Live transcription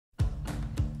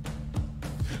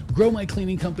Grow My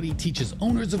Cleaning Company teaches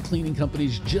owners of cleaning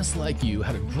companies just like you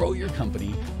how to grow your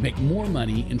company, make more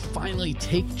money, and finally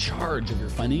take charge of your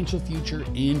financial future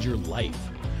and your life.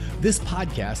 This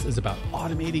podcast is about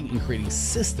automating and creating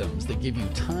systems that give you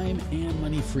time and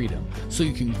money freedom so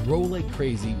you can grow like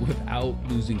crazy without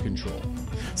losing control.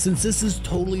 Since this is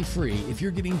totally free, if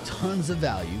you're getting tons of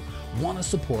value, want to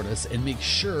support us, and make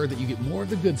sure that you get more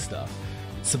of the good stuff,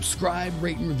 subscribe,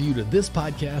 rate, and review to this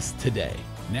podcast today.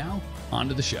 Now, on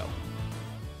to the show.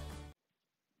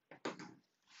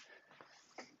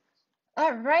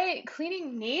 All right,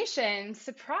 Cleaning Nation,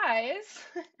 surprise.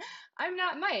 I'm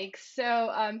not Mike, so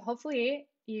hopefully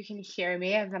you can hear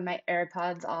me. I've got my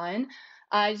AirPods on.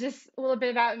 Just a little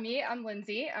bit about me. I'm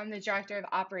Lindsay. I'm the Director of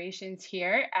Operations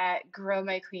here at Grow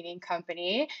My Cleaning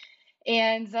Company.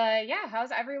 And yeah,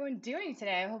 how's everyone doing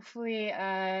today? Hopefully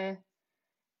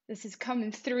this is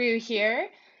coming through here.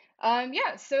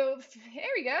 Yeah, so here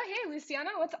we go. Hey, Luciana,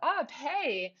 what's up?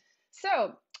 Hey.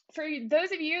 So for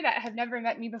those of you that have never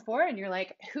met me before and you're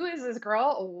like, who is this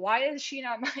girl? Why is she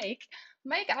not Mike?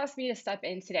 Mike asked me to step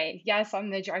in today. Yes, I'm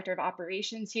the Director of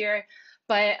Operations here,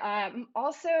 but I'm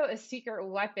also a secret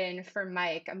weapon for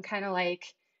Mike. I'm kind of like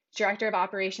Director of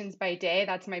Operations by day.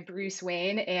 That's my Bruce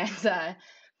Wayne. And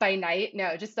by night,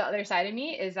 no, just the other side of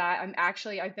me is that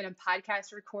I've been a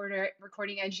podcast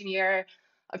recording engineer,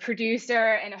 a producer,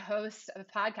 and a host of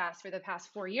podcasts for the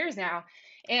past 4 years now.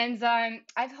 And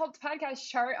I've helped podcasts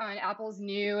chart on Apple's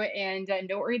new and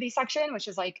noteworthy section, which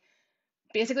is like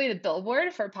basically the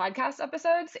billboard for podcast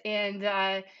episodes and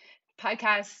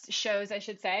podcast shows, I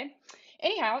should say.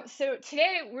 Anyhow, so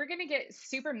today we're going to get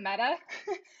super meta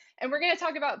and we're going to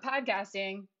talk about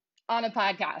podcasting on a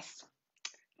podcast.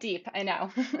 Deep, I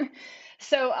know.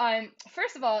 So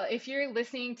first of all, if you're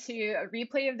listening to a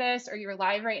replay of this or you're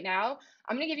live right now,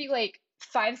 I'm going to give you like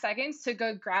 5 seconds to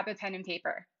go grab a pen and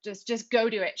paper. Just go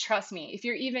do it. Trust me. If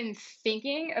you're even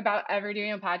thinking about ever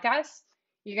doing a podcast,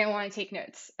 you're going to want to take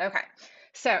notes. Okay.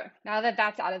 So now that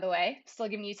that's out of the way, still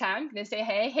giving you time, I'm going to say,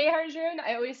 hey, Arjun.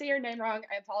 I always say your name wrong.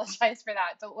 I apologize for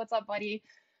that. But what's up, buddy?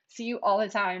 See you all the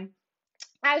time.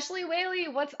 Ashley Whaley,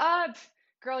 what's up?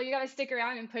 Girl, you got to stick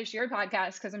around and push your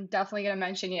podcast because I'm definitely going to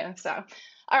mention you. So,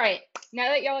 all right, now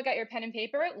that y'all got your pen and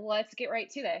paper, let's get right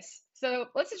to this. So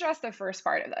let's address the first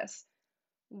part of this.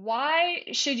 Why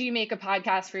should you make a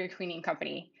podcast for your cleaning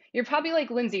company? You're probably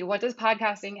like, Lindsay, what does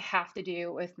podcasting have to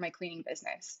do with my cleaning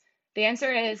business? The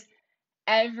answer is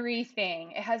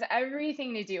everything. It has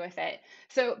everything to do with it.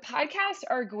 So podcasts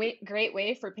are a great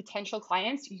way for your potential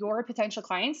clients,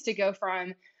 to go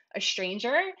from a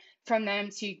stranger, from them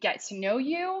to get to know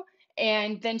you,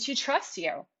 and then to trust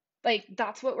you. Like,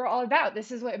 that's what we're all about.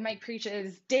 This is what Mike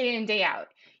preaches day in, day out.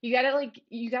 You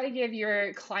gotta give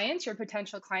your clients, your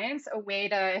potential clients, a way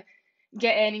to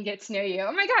get in and get to know you.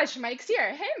 Oh my gosh, Mike's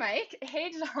here. Hey, Mike.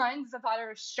 Hey, John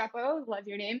Zapata Strepo. Love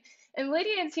your name. And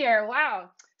Lydia's here. Wow.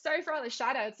 Sorry for all the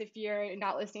shout outs if you're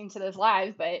not listening to this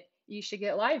live, but you should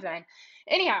get live then.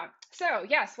 Anyhow, so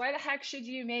yes, why the heck should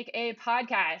you make a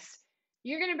podcast?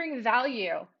 You're going to bring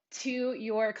value to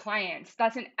your clients.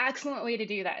 That's an excellent way to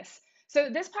do this. So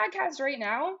this podcast right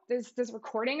now, this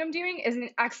recording I'm doing is an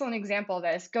excellent example of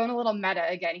this. Going a little meta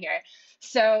again here.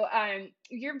 So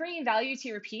you're bringing value to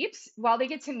your peeps while they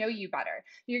get to know you better.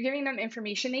 You're giving them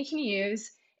information they can use.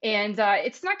 And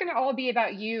it's not going to all be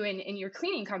about you and your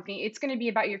cleaning company. It's going to be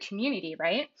about your community,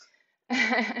 right?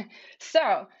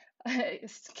 So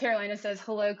Carolina says,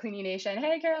 hello, Cleaning Nation.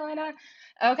 Hey, Carolina.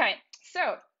 Okay,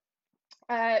 so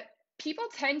people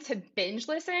tend to binge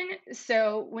listen.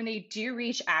 So when they do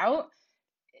reach out,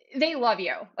 they love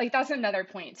you. Like, that's another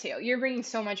point too. You're bringing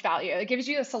so much value. It gives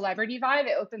you a celebrity vibe.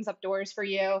 It opens up doors for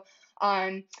you.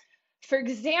 For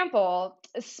example,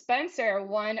 Spencer,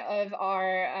 one of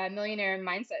our Millionaire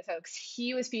Mindset folks,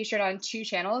 he was featured on 2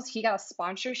 channels. He got a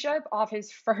sponsorship off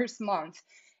his first month.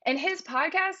 And his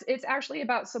podcast, it's actually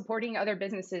about supporting other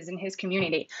businesses in his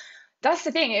community. That's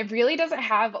the thing. It really doesn't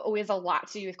have always a lot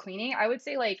to do with cleaning. I would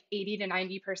say like 80 to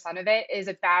 90% of it is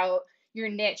about your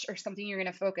niche or something you're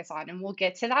going to focus on. And we'll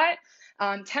get to that.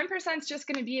 10% is just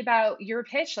going to be about your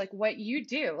pitch, like what you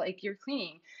do, like your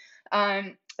cleaning.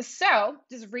 So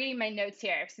just reading my notes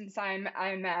here, since I'm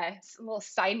a little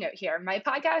side note here. My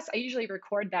podcasts, I usually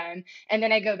record them and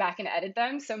then I go back and edit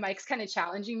them. So Mike's kind of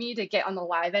challenging me to get on the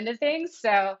live end of things.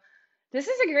 So this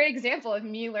is a great example of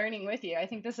me learning with you. I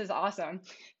think this is awesome,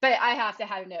 but I have to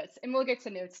have notes, and we'll get to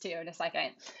notes too in a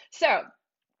second. So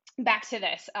back to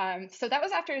this. So that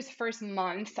was after his first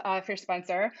month for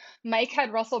Spencer. Mike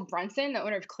had Russell Brunson, the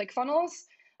owner of ClickFunnels.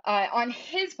 on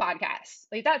his podcast.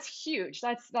 Like that's huge.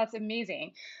 That's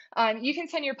amazing. You can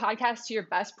send your podcast to your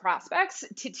best prospects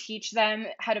to teach them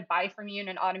how to buy from you in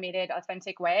an automated,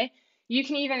 authentic way. You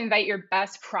can even invite your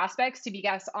best prospects to be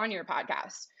guests on your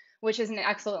podcast, which is an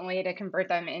excellent way to convert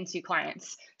them into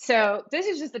clients. So this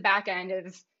is just the back end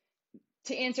of,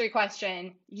 to answer your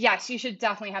question, yes, you should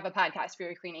definitely have a podcast for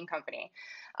your cleaning company.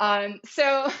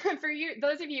 So for you,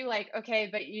 those of you like, okay,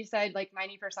 but you said like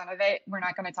 90% of it, we're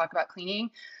not going to talk about cleaning.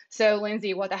 So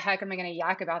Lindsay, what the heck am I going to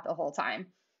yak about the whole time?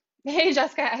 Hey,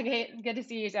 Jessica, good to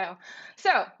see you too.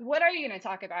 So what are you going to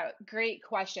talk about? Great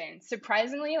question.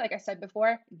 Surprisingly, like I said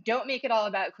before, don't make it all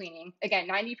about cleaning. Again,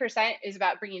 90% is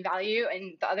about bringing value,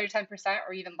 and the other 10%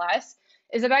 or even less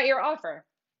is about your offer.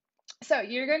 So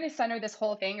you're going to center this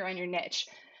whole thing around your niche.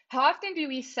 How often do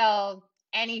we sell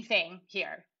anything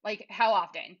here? Like how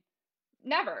often?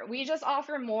 Never. We just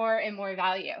offer more and more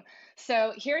value.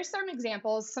 So here's some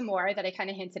examples, some more that I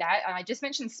kind of hinted at. I just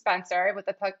mentioned Spencer with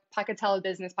the Pocatello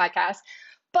Business Podcast,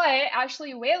 but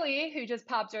Ashley Whaley, who just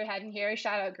popped her head in here,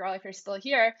 shout out girl if you're still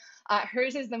here,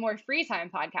 hers is the More Free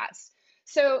Time podcast.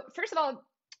 So first of all,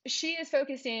 she is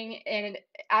focusing, and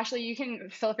Ashley, you can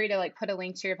feel free to like put a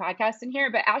link to your podcast in here,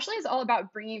 but Ashley is all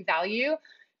about bringing value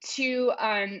to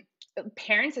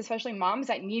parents, especially moms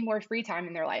that need more free time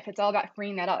in their life. It's all about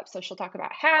freeing that up. So she'll talk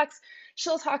about hacks,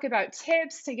 she'll talk about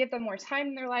tips to give them more time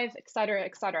in their life, et cetera,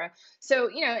 et cetera. So,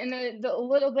 you know, and the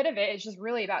little bit of it is just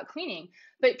really about cleaning,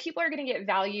 but people are going to get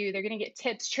value. They're going to get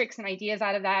tips, tricks, and ideas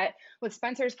out of that. With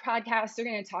Spencer's podcast, they're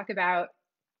going to talk about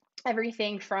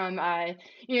everything from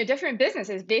different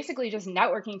businesses basically just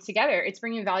networking together. It's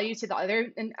bringing value to the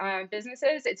other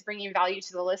businesses, it's bringing value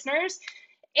to the listeners,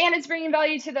 and it's bringing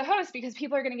value to the host because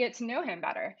people are going to get to know him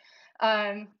better.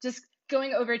 Just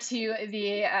going over to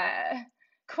the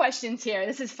questions here.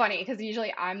 This is funny because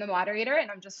usually I'm the moderator and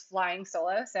I'm just flying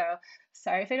solo, so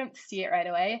sorry if I don't see it right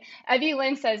away. Evie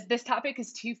Lynn says, this topic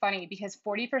is too funny because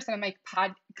 40% of my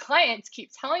clients keep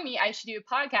telling me I should do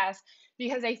a podcast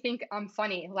because I think I'm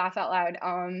funny. Laugh out loud.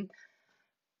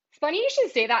 Funny you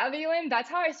should say that, Evie Lynn. That's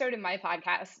how I started my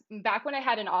podcast. Back when I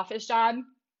had an office job,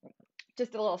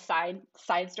 just a little side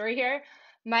story here.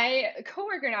 My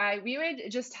coworker and I, we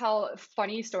would just tell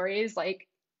funny stories like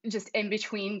just in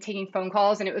between taking phone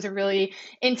calls, and it was a really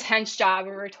intense job.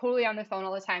 We were totally on the phone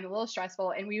all the time, a little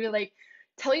stressful, and we would like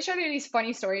tell each other these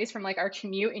funny stories from like our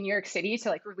commute in New York City to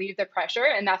like relieve the pressure,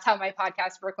 and that's how my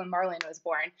podcast Brooklyn Marlin was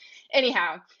born.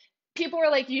 Anyhow, people were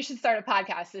like, you should start a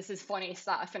podcast, this is funny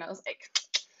stuff, and I was like,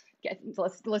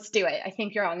 let's do it. I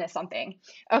think you're on to something.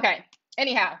 Okay.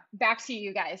 Anyhow, back to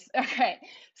you guys. Okay.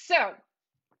 So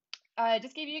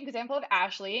just gave you an example of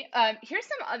Ashley. Here's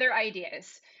some other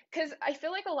ideas, because I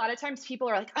feel like a lot of times people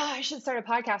are like, oh, I should start a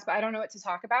podcast, but I don't know what to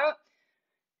talk about.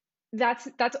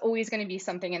 That's always going to be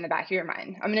something in the back of your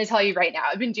mind. I'm going to tell you right now,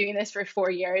 I've been doing this for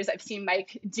 4 years. I've seen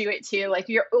Mike do it too. Like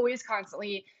you're always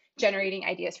constantly generating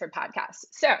ideas for podcasts.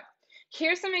 So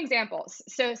here's some examples.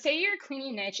 So say your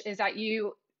cleaning niche is that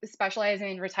you specialize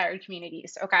in retired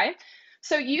communities. Okay.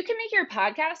 So you can make your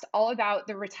podcast all about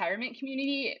the retirement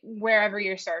community wherever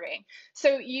you're serving.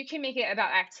 So you can make it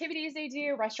about activities they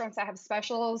do, restaurants that have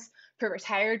specials for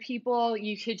retired people.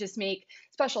 You could just make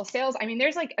special sales. I mean,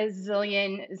 there's like a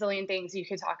zillion things you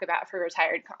could talk about for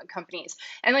retired companies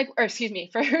and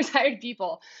for retired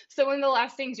people. So one of the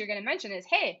last things you're going to mention is,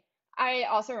 hey, I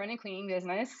also run a cleaning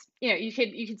business. You know, you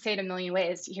could say it a million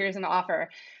ways. Here's an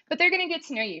offer, but they're going to get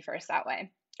to know you first that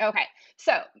way. Okay,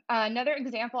 so another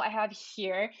example I have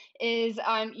here is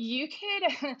you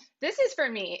could, this is for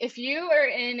me. If you are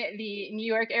in the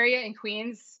New York area in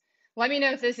Queens, let me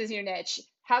know if this is your niche.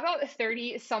 How about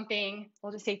 30 something,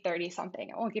 we'll just say 30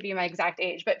 something. I won't give you my exact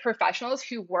age, but professionals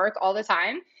who work all the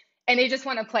time and they just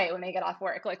want to play when they get off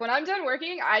work. Like when I'm done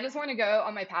working, I just want to go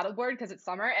on my paddleboard because it's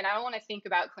summer and I don't want to think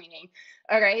about cleaning.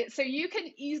 All right. So you could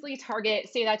easily target,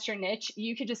 say that's your niche.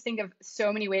 You could just think of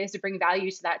so many ways to bring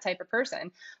value to that type of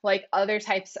person, like other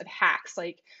types of hacks,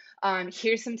 like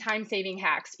here's some time-saving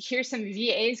hacks. Here's some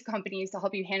VAs companies to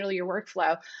help you handle your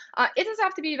workflow. It doesn't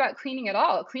have to be about cleaning at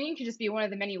all. Cleaning could just be one of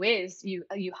the many ways you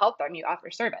help them, you offer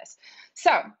service.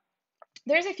 So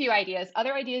there's a few ideas.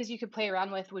 Other ideas you could play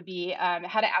around with would be how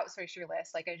to outsource your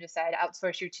list. Like I just said,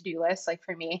 outsource your to-do list. Like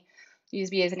for me,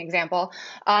 use me as an example.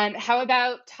 How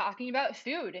about talking about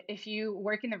food? If you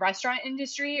work in the restaurant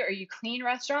industry or you clean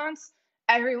restaurants,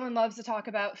 everyone loves to talk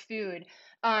about food.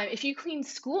 If you clean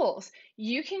schools,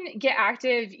 you can get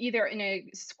active either in a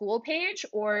school page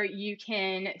or you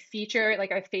can feature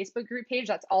like a Facebook group page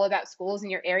that's all about schools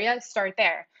in your area. Start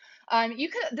there.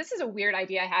 This is a weird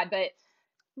idea I had, but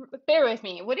bear with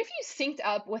me. What if you synced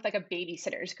up with like a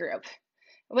babysitters group?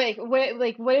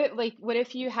 What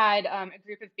if you had a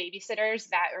group of babysitters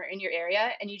that are in your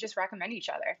area and you just recommend each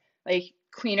other? Like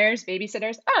cleaners,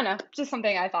 babysitters. I don't know, just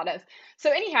something I thought of. So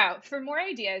anyhow, for more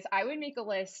ideas, I would make a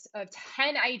list of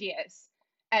 10 ideas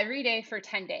every day for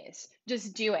 10 days.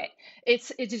 Just do it.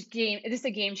 It's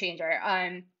a game changer.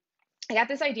 I got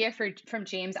this idea from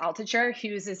James Altucher,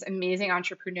 who's this amazing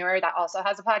entrepreneur that also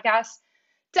has a podcast.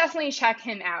 Definitely check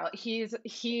him out. He's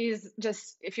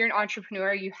just, if you're an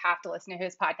entrepreneur, you have to listen to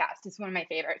his podcast. It's one of my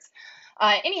favorites.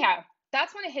 Anyhow,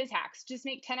 that's one of his hacks. Just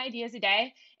make 10 ideas a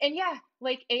day. And yeah,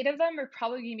 like 8 of them are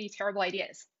probably gonna be terrible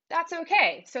ideas. That's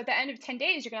okay. So at the end of 10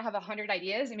 days, you're gonna have 100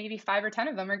 ideas and maybe 5 or 10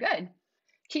 of them are good.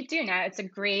 Keep doing that. It's a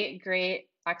great, great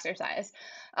exercise.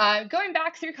 Going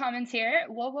back through comments here.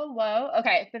 Whoa.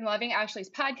 Okay, been loving Ashley's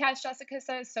podcast. Jessica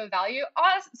says so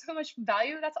much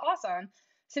value. That's awesome.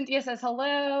 Cynthia says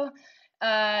hello.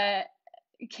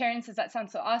 Karen says that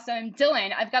sounds so awesome.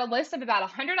 Dylan, I've got a list of about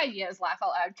 100 ideas, laugh out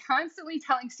loud, constantly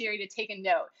telling Siri to take a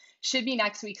note. Should be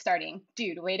next week starting.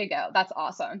 Dude, way to go. That's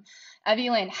awesome.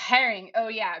 Evelyn Herring, oh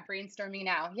yeah, brainstorming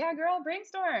now. Yeah, girl,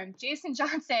 brainstorm. Jason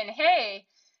Johnson, hey,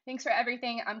 thanks for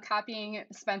everything. I'm copying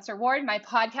Spencer Ward. My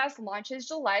podcast launches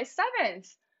July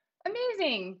 7th.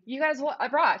 Amazing. You guys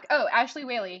rock. Oh, Ashley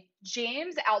Whaley.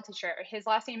 James Altucher. His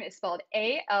last name is spelled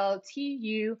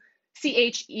Altucher.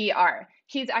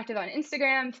 He's active on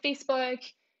Instagram, Facebook.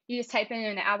 You just type in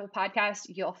an Apple podcast,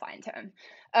 you'll find him.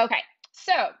 Okay.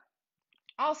 So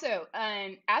also,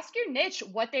 ask your niche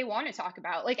what they want to talk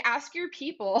about. Like ask your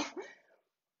people,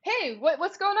 hey,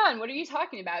 what's going on? What are you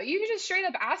talking about? You can just straight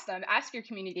up ask them, ask your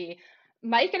community.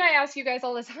 Mike and I ask you guys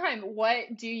all the time,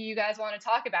 what do you guys want to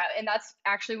talk about? And that's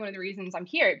actually one of the reasons I'm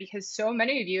here, because so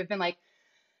many of you have been like,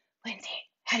 Lindsay,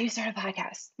 how do you start a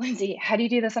podcast? Lindsay, how do you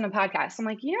do this on a podcast? I'm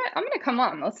like, you know what? I'm going to come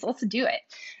on. Let's do it.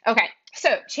 Okay.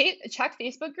 So check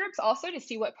Facebook groups also to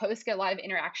see what posts get a lot of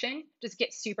interaction. Just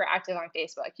get super active on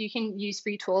Facebook. You can use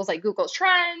free tools like Google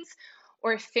Trends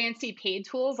or fancy paid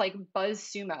tools like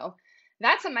BuzzSumo.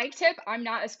 That's a Mike tip. I'm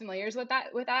not as familiar with that.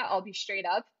 I'll be straight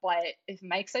up. But if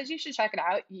Mike says you should check it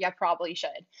out, you probably should.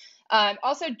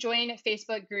 Also, join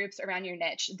Facebook groups around your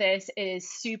niche. This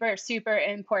is super, super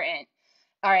important.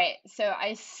 All right, so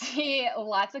I see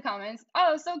lots of comments.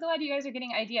 Oh, so glad you guys are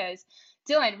getting ideas.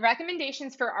 Dylan,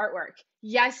 recommendations for artwork.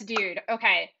 Yes, dude.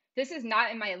 Okay, this is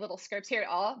not in my little scripts here at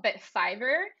all, but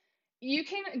Fiverr, you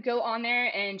can go on there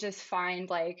and just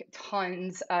find like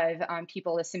tons of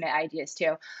people to submit ideas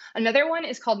to. Another one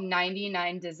is called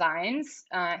 99 Designs.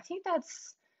 I think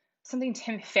that's something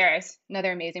Tim Ferriss,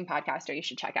 another amazing podcaster you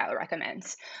should check out,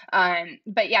 recommends.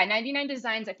 But yeah, 99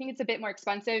 Designs, I think it's a bit more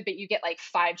expensive, but you get like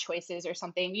 5 choices or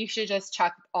something. You should just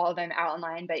check all of them out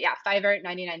online. But yeah, Fiverr,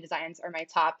 99 Designs are my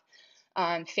top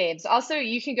faves. Also,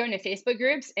 you can go into Facebook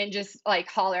groups and just like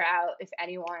holler out if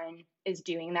anyone is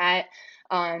doing that.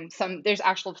 There's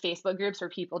actual Facebook groups where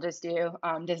people just do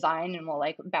design and will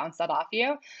like bounce that off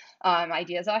you,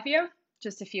 ideas off you.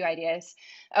 Just a few ideas.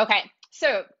 Okay,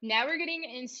 so now we're getting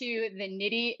into the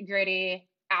nitty gritty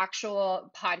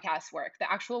actual podcast work,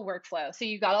 the actual workflow. So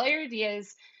you got all your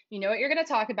ideas, you know what you're going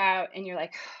to talk about, and you're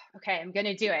like, okay, I'm going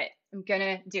to do it. I'm going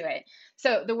to do it.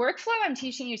 So the workflow I'm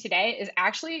teaching you today is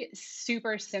actually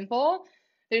super simple.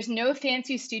 There's no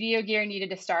fancy studio gear needed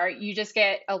to start. You just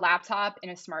get a laptop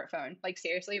and a smartphone. Like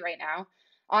seriously, right now.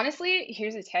 Honestly,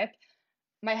 here's a tip.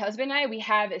 My husband and I, we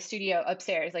have a studio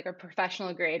upstairs, like a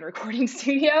professional grade recording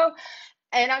studio.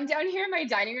 And I'm down here in my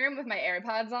dining room with my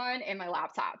AirPods on and my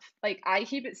laptop. Like I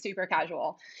keep it super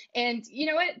casual. And you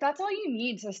know what? That's all you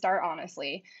need to start,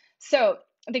 honestly. So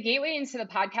the gateway into the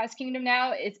podcast kingdom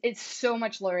now, it's so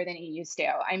much lower than it used to.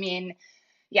 I mean,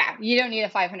 yeah, you don't need a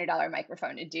 $500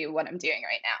 microphone to do what I'm doing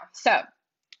right now. So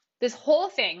this whole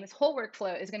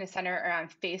workflow is going to center around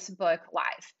Facebook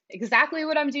Live, exactly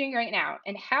what I'm doing right now.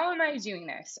 And how am I doing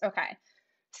this? Okay,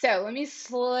 so let me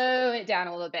slow it down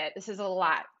a little bit. This is a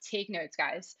lot. Take notes,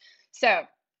 guys. So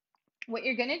what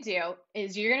you're going to do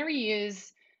is you're going to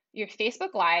reuse your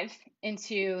Facebook Live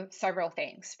into several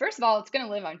things. First of all, it's going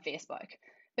to live on Facebook,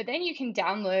 but then you can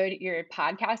download your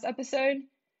podcast episode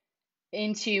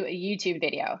into a YouTube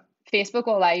video. Facebook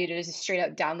will allow you to just straight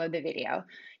up download the video.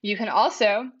 You can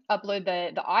also upload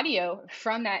the audio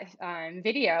from that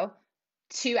video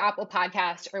to Apple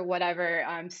Podcast or whatever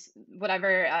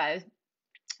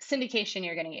syndication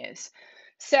you're going to use.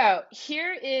 So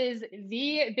here is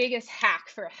the biggest hack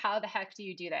for how the heck do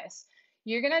you do this.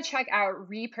 You're going to check out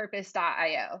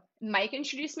repurpose.io. Mike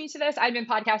introduced me to this. I'd been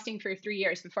podcasting for 3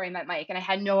 years before I met Mike, and I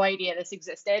had no idea this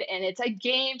existed, and it's a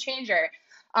game changer.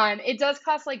 It does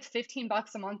cost like 15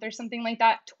 bucks a month or something like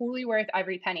that. Totally worth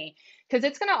every penny because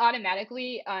it's going to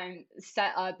automatically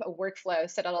set up a workflow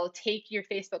so that it'll take your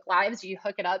Facebook Lives, you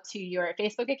hook it up to your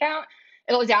Facebook account.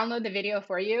 It'll download the video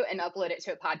for you and upload it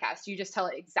to a podcast. You just tell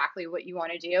it exactly what you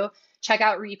want to do. Check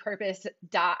out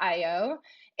repurpose.io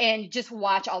and just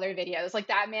watch all their videos. Like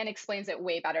that man explains it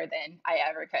way better than I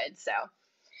ever could. So,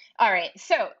 all right.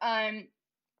 So,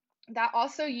 that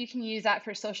also you can use that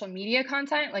for social media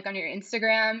content, like on your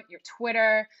Instagram, your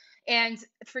Twitter. And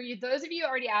for you, those of you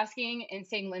already asking and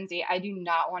saying, Lindsay, I do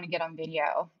not want to get on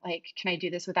video. Like, can I do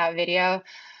this without video?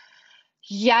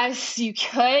 Yes, you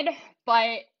could,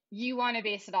 but you want to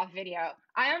base it off video.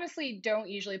 I honestly don't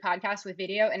usually podcast with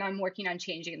video, and I'm working on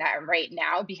changing that right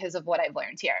now because of what I've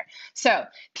learned here. So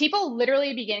people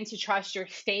literally begin to trust your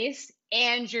face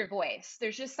and your voice.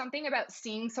 There's just something about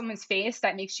seeing someone's face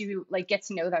that makes you like get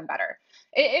to know them better.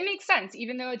 It makes sense,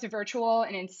 even though it's virtual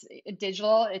and it's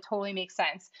digital, it totally makes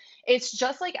sense. It's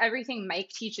just like everything Mike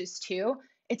teaches too.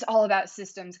 It's all about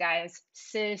systems, guys.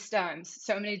 Systems.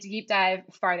 So I'm going to deep dive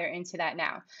farther into that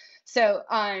now. So,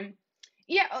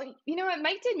 yeah, you know what?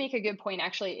 Mike did make a good point,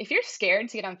 actually. If you're scared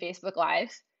to get on Facebook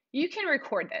Live, you can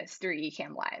record this through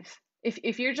Ecamm Live.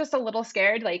 If you're just a little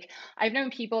scared, like I've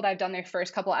known people that have done their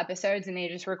first couple episodes and they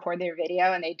just record their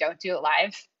video and they don't do it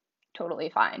live, totally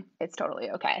fine. It's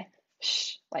totally okay.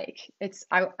 Shh, like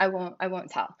I won't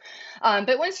tell.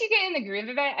 But once you get in the groove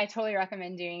of it, I totally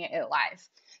recommend doing it live.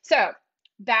 So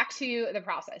back to the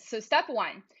process. So step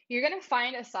one, you're going to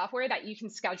find a software that you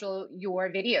can schedule your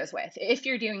videos with if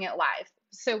you're doing it live.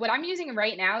 So what I'm using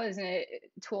right now is a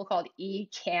tool called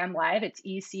Ecamm Live. It's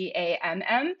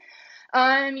ECAMM.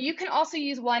 You can also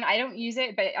use one, I don't use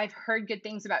it, but I've heard good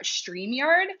things about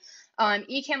StreamYard.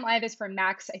 Ecamm Live is for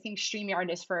Macs. I think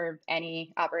StreamYard is for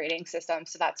any operating system,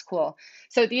 so that's cool.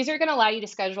 So these are going to allow you to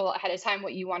schedule ahead of time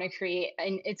what you want to create,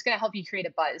 and it's going to help you create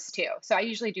a buzz too. So I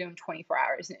usually do them 24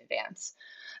 hours in advance.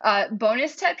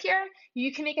 Bonus tip here,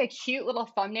 you can make a cute little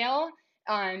thumbnail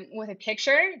with a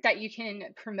picture that you can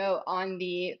promote on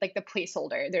the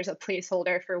placeholder. There's a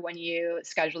placeholder for when you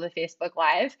schedule the Facebook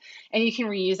Live, and you can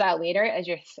reuse that later as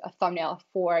your thumbnail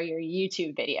for your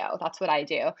YouTube video. That's what I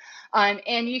do.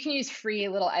 And you can use free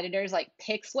little editors like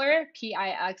Pixlr,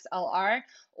 Pixlr,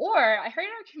 or I heard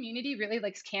our community really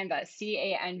likes Canva,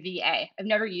 Canva. I've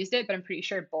never used it, but I'm pretty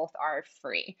sure both are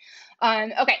free.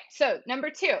 Okay, so number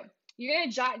two. You're going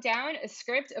to jot down a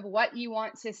script of what you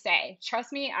want to say.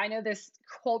 Trust me, I know this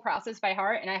whole process by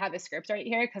heart, and I have a script right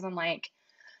here because I'm like,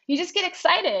 you just get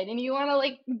excited and you want to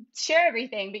like share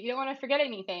everything, but you don't want to forget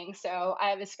anything. So I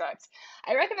have a script.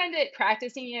 I recommend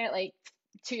practicing it like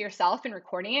to yourself and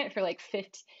recording it for like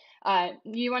 50.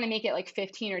 You want to make it like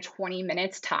 15 or 20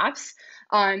 minutes tops.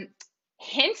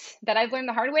 Hints that I've learned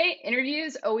the hard way,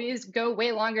 interviews always go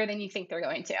way longer than you think they're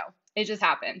going to. It just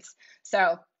happens.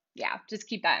 So yeah, just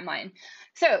keep that in mind.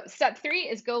 So step three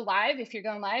is go live. If you're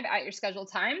going live at your scheduled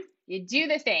time, you do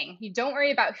the thing. You don't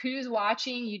worry about who's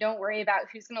watching. You don't worry about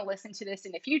who's going to listen to this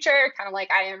in the future, kind of like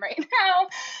I am right now.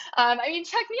 I mean,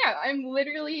 check me out. I'm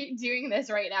literally doing this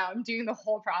right now. I'm doing the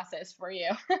whole process for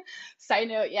you. Side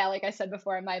note, yeah, like I said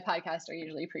before, my podcasts are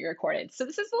usually pre-recorded. So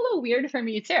this is a little weird for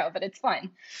me too, but it's fun.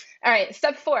 All right,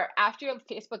 step four, after your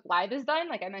Facebook Live is done,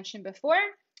 like I mentioned before,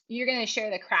 you're going to share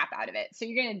the crap out of it. So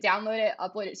you're going to download it,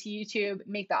 upload it to YouTube,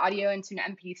 make the audio into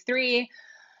an MP3.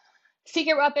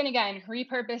 Secret weapon again,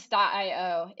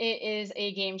 repurpose.io. It is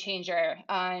a game changer.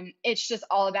 It's just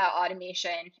all about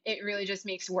automation. It really just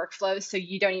makes workflows so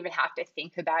you don't even have to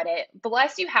think about it. The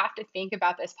less you have to think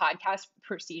about this podcast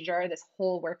procedure, this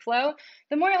whole workflow,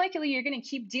 the more likely you're going to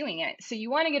keep doing it. So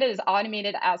you want to get it as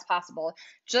automated as possible,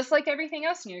 just like everything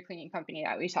else in your cleaning company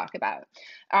that we talk about.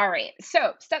 All right,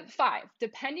 so step five,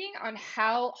 depending on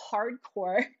how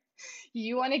hardcore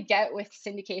you want to get with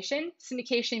syndication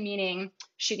meaning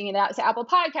shooting it out to Apple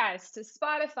Podcasts, to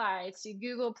Spotify, to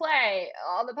Google Play,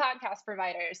 all the podcast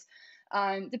providers.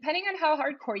 Depending on how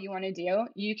hardcore you want to do,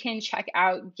 you can check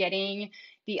out getting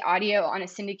the audio on a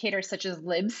syndicator such as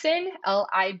Libsyn,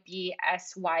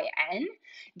 Libsyn.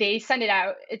 They send it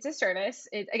out. It's a service.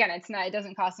 It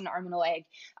doesn't cost an arm and a leg.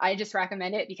 I just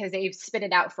recommend it because they spit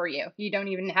it out for you. You don't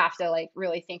even have to like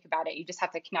really think about it. You just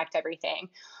have to connect everything.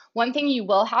 One thing you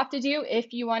will have to do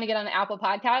if you want to get on Apple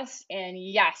Podcasts, and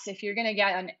yes, if you're going to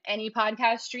get on any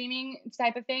podcast streaming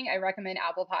type of thing, I recommend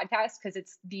Apple Podcasts because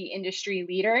it's the industry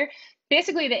leader,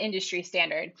 basically the industry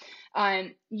standard.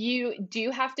 You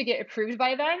do have to get approved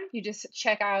by them. You just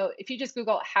check out, if you just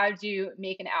Google how to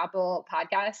make an Apple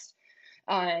podcast,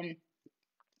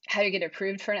 how to get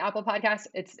approved for an Apple podcast,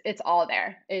 it's all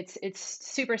there. It's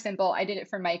super simple. I did it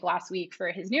for Mike last week for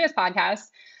his newest podcast,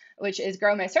 which is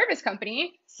Grow My Service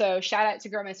Company. So shout out to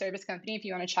Grow My Service Company if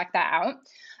you want to check that out.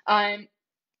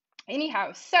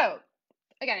 Anyhow, so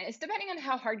again, it's depending on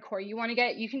how hardcore you want to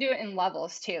get. You can do it in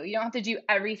levels too. You don't have to do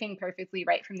everything perfectly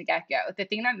right from the get-go. The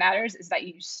thing that matters is that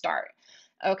you start.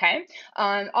 Okay.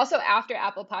 Also, after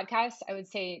Apple Podcasts, I would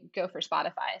say go for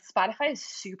Spotify. Spotify is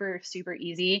super, super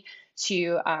easy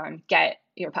to get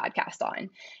your podcast on.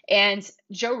 And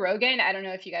Joe Rogan, I don't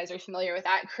know if you guys are familiar with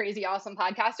that crazy, awesome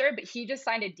podcaster, but he just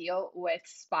signed a deal with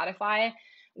Spotify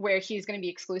where he's going to be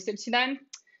exclusive to them.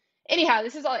 Anyhow,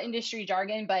 this is all industry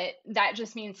jargon, but that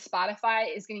just means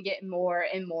Spotify is going to get more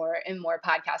and more and more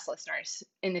podcast listeners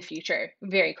in the future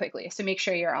very quickly. So make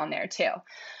sure you're on there too.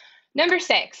 Number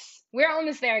 6, we're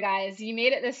almost there, guys. You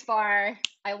made it this far.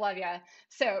 I love you.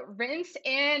 So rinse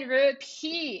and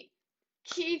repeat.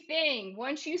 Key thing.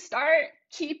 Once you start,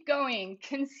 keep going.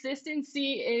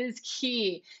 Consistency is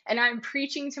key. And I'm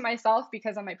preaching to myself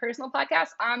because on my personal podcast,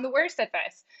 I'm the worst at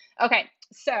this. Okay,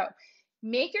 so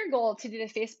make your goal to do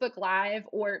the Facebook Live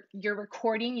or your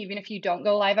recording, even if you don't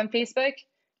go live on Facebook,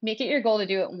 make it your goal to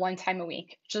do it 1 time a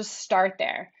week. Just start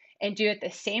there and do it the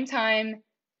same time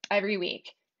every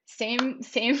week. Same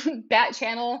bat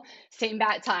channel, same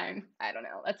bat time. I don't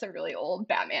know. That's a really old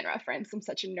Batman reference. I'm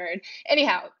such a nerd.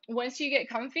 Anyhow, once you get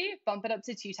comfy, bump it up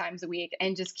to 2 times a week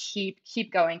and just keep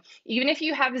going. Even if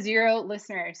you have 0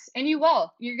 listeners, and you're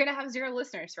going to have 0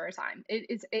 listeners for a time.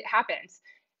 It happens.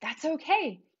 That's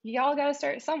okay. Y'all got to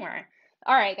start somewhere.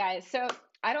 All right, guys. So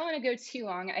I don't want to go too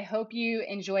long. I hope you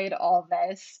enjoyed all of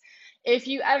this. If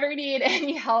you ever need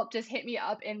any help, just hit me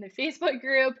up in the Facebook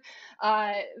group.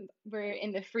 We're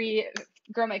in the free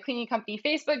Grow My Cleaning Company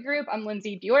Facebook group. I'm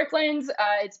Lindsay Bjorklund.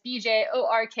 It's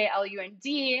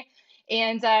BJORKLUND.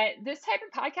 And this type of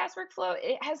podcast workflow,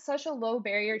 it has such a low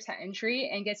barrier to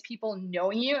entry and gets people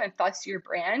knowing you and thus your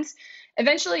brand.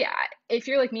 Eventually, if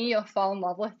you're like me, you'll fall in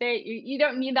love with it. You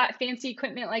don't need that fancy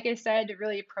equipment, like I said, to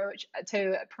really promote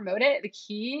it. The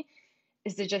key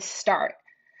is to just start.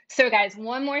 So guys,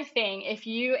 one more thing. If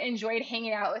you enjoyed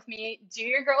hanging out with me, do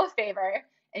your girl a favor,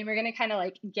 and we're going to kind of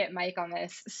like get Mike on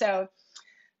this. So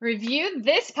review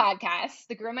this podcast,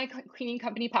 the Grow My Cleaning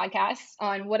Company podcast,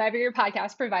 on whatever your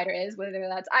podcast provider is, whether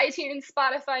that's iTunes,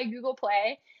 Spotify, Google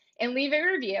Play, and leave a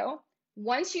review.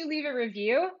 Once you leave a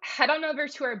review, head on over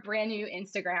to our brand new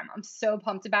Instagram. I'm so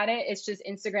pumped about it. It's just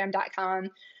instagram.com,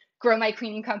 Grow My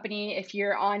Cleaning Company. If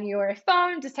you're on your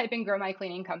phone, just type in Grow My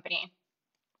Cleaning Company.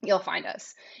 You'll find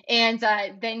us. And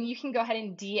then you can go ahead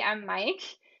and DM Mike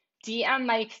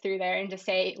through there and just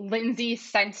say, Lindsay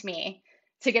sent me,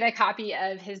 to get a copy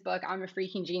of his book, I'm a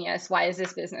Freaking Genius, Why Is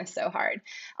This Business So Hard?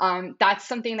 That's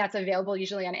something that's available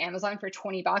usually on Amazon for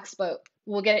 $20, but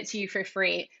we'll get it to you for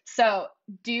free. So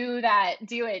do that,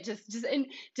 do it. Just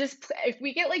if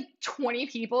we get like 20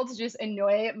 people to just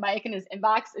annoy Mike in his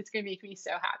inbox, it's gonna make me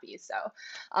so happy. So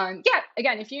yeah,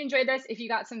 again, if you enjoyed this, if you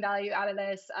got some value out of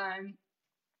this,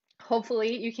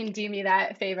 hopefully you can do me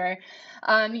that favor.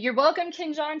 You're welcome,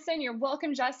 Ken Johnson. You're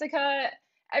welcome, Jessica.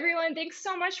 Everyone, thanks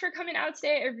so much for coming out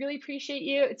today. I really appreciate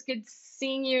you. It's good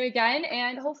seeing you again,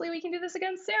 and hopefully we can do this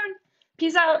again soon.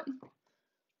 Peace out.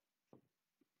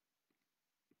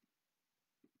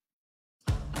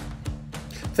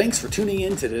 Thanks for tuning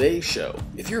in to today's show.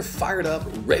 If you're fired up,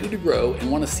 ready to grow,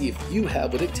 and want to see if you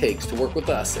have what it takes to work with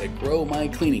us at Grow My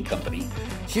Cleaning Company,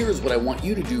 here's what I want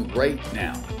you to do right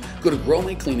now. Go to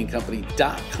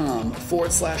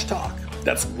growmycleaningcompany.com/talk.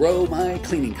 That's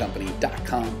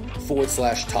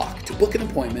growmycleaningcompany.com/talk to book an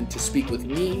appointment to speak with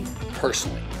me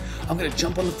personally. I'm going to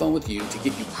jump on the phone with you to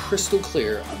get you crystal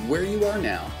clear on where you are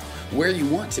now, where you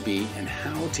want to be, and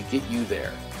how to get you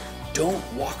there. Don't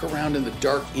walk around in the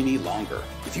dark any longer.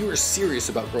 If you are serious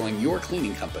about growing your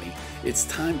cleaning company, it's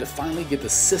time to finally get the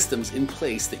systems in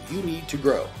place that you need to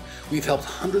grow. We've helped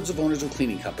hundreds of owners of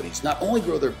cleaning companies not only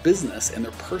grow their business and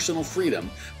their personal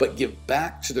freedom, but give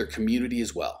back to their community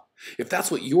as well. If that's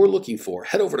what you're looking for,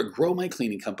 head over to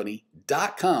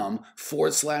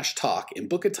growmycleaningcompany.com/talk and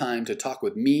book a time to talk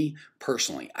with me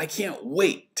personally. I can't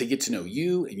wait to get to know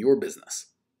you and your business.